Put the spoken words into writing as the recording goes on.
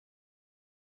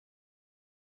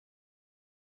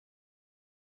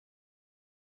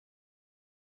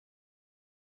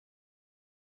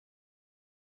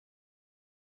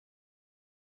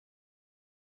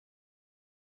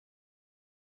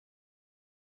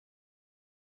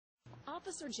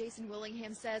Officer Jason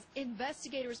Willingham says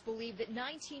investigators believe that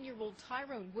 19-year-old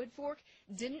Tyrone Woodfork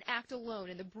didn't act alone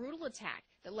in the brutal attack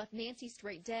that left Nancy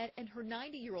Strait dead and her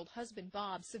 90-year-old husband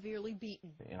Bob severely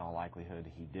beaten. In all likelihood,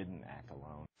 he didn't act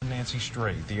alone. Nancy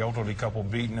Strait, the elderly couple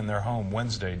beaten in their home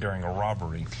Wednesday during a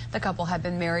robbery. The couple had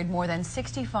been married more than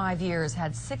 65 years,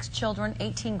 had 6 children,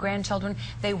 18 grandchildren.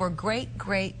 They were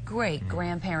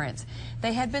great-great-great-grandparents.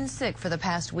 They had been sick for the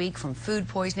past week from food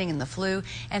poisoning and the flu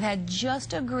and had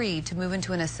just agreed to move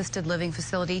into an assisted living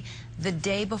facility the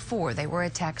day before they were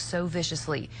attacked so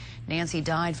viciously. Nancy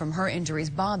died from her injuries.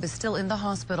 Bob is still in the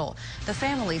hospital. The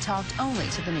family talked only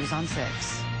to the News on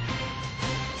 6.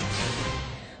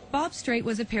 Bob Strait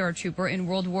was a paratrooper in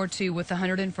World War II with the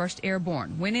 101st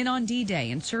Airborne, went in on D-Day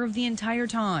and served the entire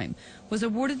time, was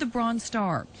awarded the Bronze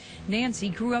Star. Nancy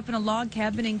grew up in a log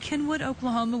cabin in Kenwood,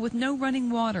 Oklahoma with no running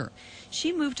water.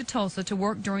 She moved to Tulsa to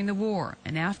work during the war,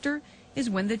 and after is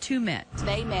when the two met.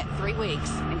 They met 3 weeks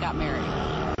and got married.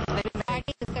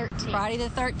 Friday the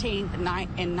 13th in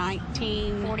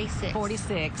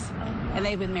 1946. And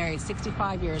they've been married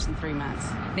 65 years and 3 months.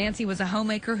 Nancy was a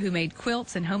homemaker who made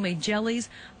quilts and homemade jellies.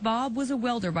 Bob was a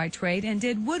welder by trade and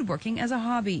did woodworking as a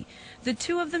hobby. The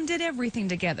two of them did everything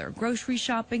together, grocery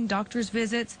shopping, doctor's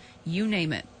visits, you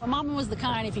name it. My mama was the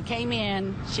kind, if you came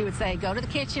in, she would say, go to the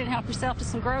kitchen and help yourself to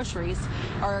some groceries,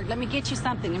 or let me get you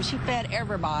something. And she fed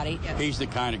everybody. He's the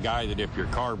kind of guy that if your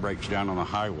car breaks down on the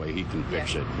highway, he can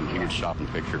fix it, and he can stop and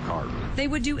fix your car. They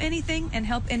would do anything and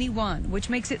help anyone, which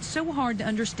makes it so hard to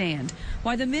understand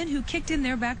why the men who kicked in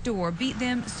their back door beat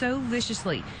them so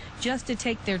viciously just to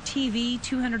take their TV,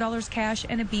 $200 cash,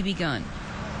 and a BB gun.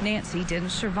 Nancy didn't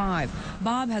survive.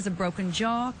 Bob has a broken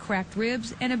jaw, cracked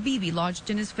ribs, and a BB lodged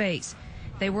in his face.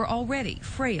 They were already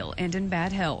frail and in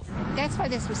bad health. That's why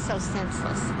this was so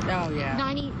senseless. Oh, yeah.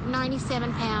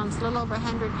 97 pounds, a little over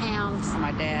 100 pounds.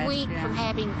 My dad. Weak from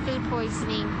having food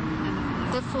poisoning,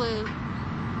 the flu.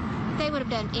 They would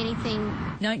have done anything.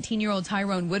 19-year-old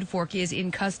Tyrone Woodfork is in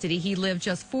custody. He lived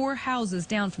just 4 houses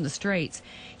down from the Straits.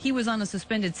 He was on a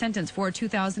suspended sentence for a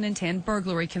 2010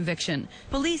 burglary conviction.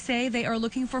 Police say they are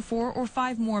looking for 4 or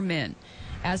 5 more men.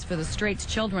 As for the Straits'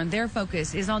 children, their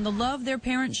focus is on the love their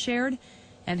parents shared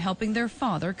and helping their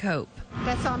father cope.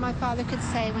 That's all my father could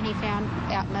say when he found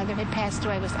out Mother had passed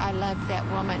away was, I loved that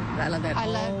woman. I love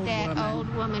that old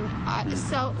woman.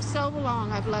 So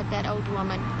long I've loved that old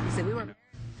woman. He said we were...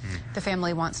 The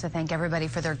family wants to thank everybody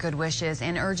for their good wishes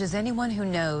and urges anyone who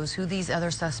knows who these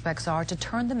other suspects are to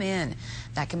turn them in.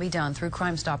 That can be done through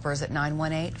Crime Stoppers at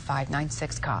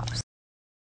 918-596-COPS.